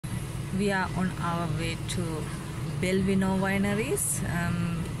We are on our way to Bel Vino Wineries.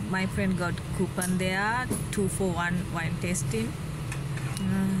 My friend got coupon there, 2 for 1 wine tasting.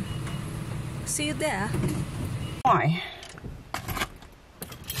 See you there. Why?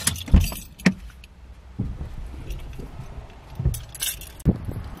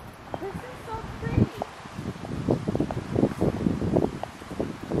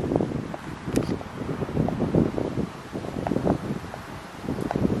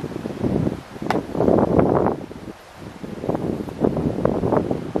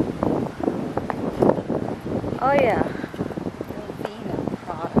 Oh yeah. Bel Vino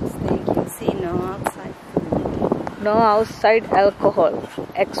products. Thank you. See, no outside food. No outside alcohol.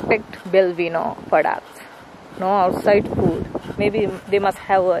 Expect Bel Vino products. No outside food. Maybe they must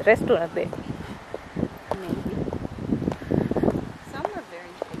have a restaurant there. Maybe. Some are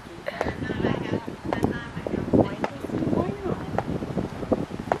very picky. Why not?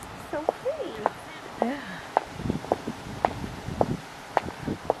 So pretty. Yeah.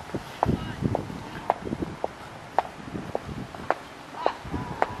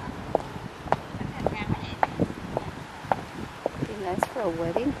 Be nice for a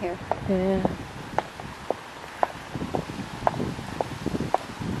wedding here. Yeah.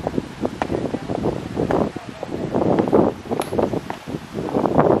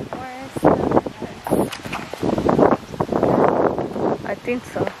 Where's the I think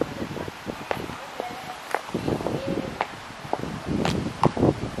so.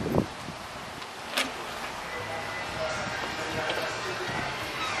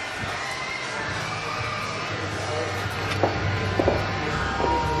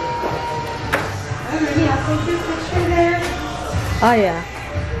 Maybe I'll take your picture there. Oh yeah.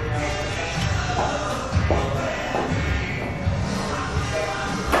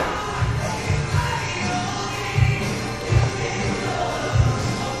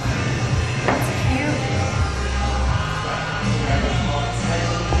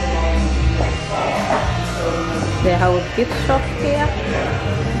 They have a gift shop here.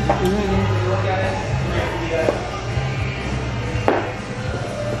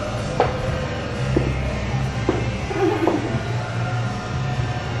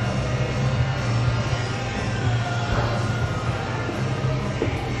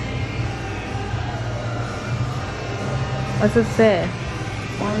 What's it say?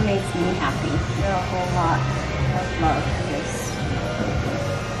 One makes me happy. There are a whole lot of love for this.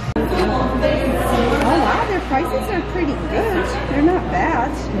 Oh wow, their prices are pretty good. They're not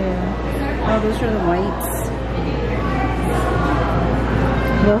bad. Yeah. Oh, those are the whites.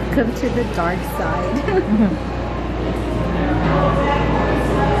 Welcome to the dark side.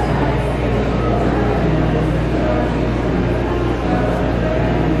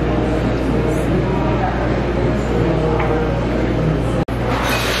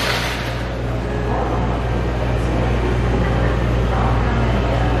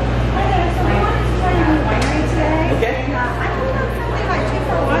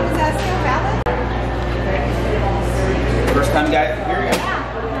 First time guy here?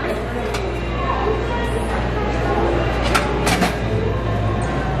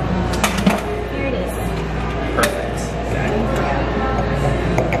 Here it is. Perfect.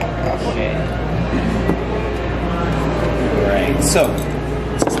 Okay. Alright, so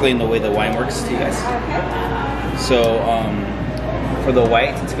let's explain the way the wine works to you guys. Okay. So for the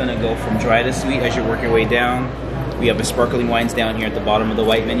white, it's gonna go from dry to sweet as you work your way down. We have the sparkling wines down here at the bottom of the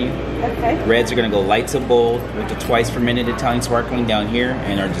white menu. Okay. Reds are gonna go light to bold with the twice fermented Italian sparkling down here,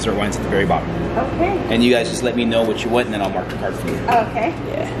 and our dessert wines at the very bottom. Okay. And you guys just let me know what you want, and then I'll mark the card for you. Okay.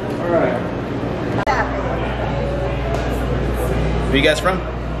 Yeah. All right. Where you guys from?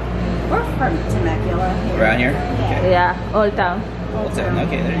 We're from Temecula here. Around here? Yeah. Yeah, Old Town. Old Town.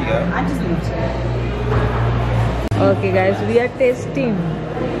 Okay, there you go. I just moved here. Okay guys, we are tasting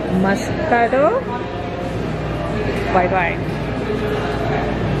Moscato white wine.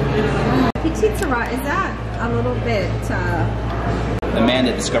 Petit Syrah, is that a little bit, The man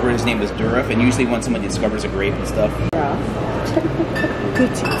that discovered his name was Durif, and usually when someone discovers a grape and stuff.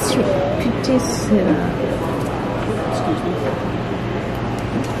 Petit Syrah. Excuse me.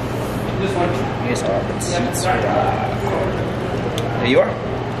 Here's our Petit Syrah. There you are. I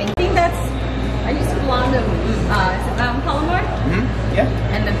think that's, I used to belong to, is it Palomar? Mm-hmm. Yeah.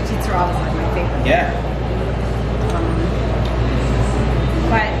 And the Petit Syrah was like my favorite. Yeah.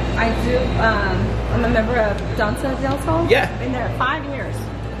 But I do, I'm a member of Danza del Sol. Yeah. I've been there 5 years.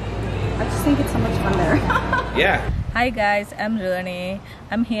 I just think it's so much fun there. Yeah. Hi guys, I'm Rani.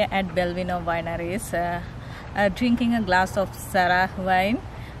 I'm here at Bel Vino Wineries drinking a glass of Syrah wine,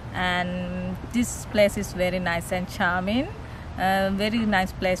 and this place is very nice and charming. Very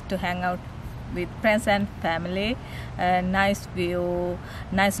nice place to hang out with friends and family. Nice view,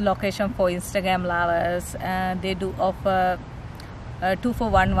 nice location for Instagram lovers. They do offer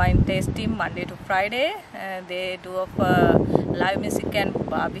 2-for-1 wine tasting Monday to Friday. They do offer live music and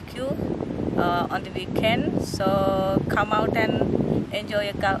barbecue on the weekend. So come out and enjoy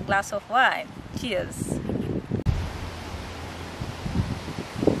a glass of wine. Cheers.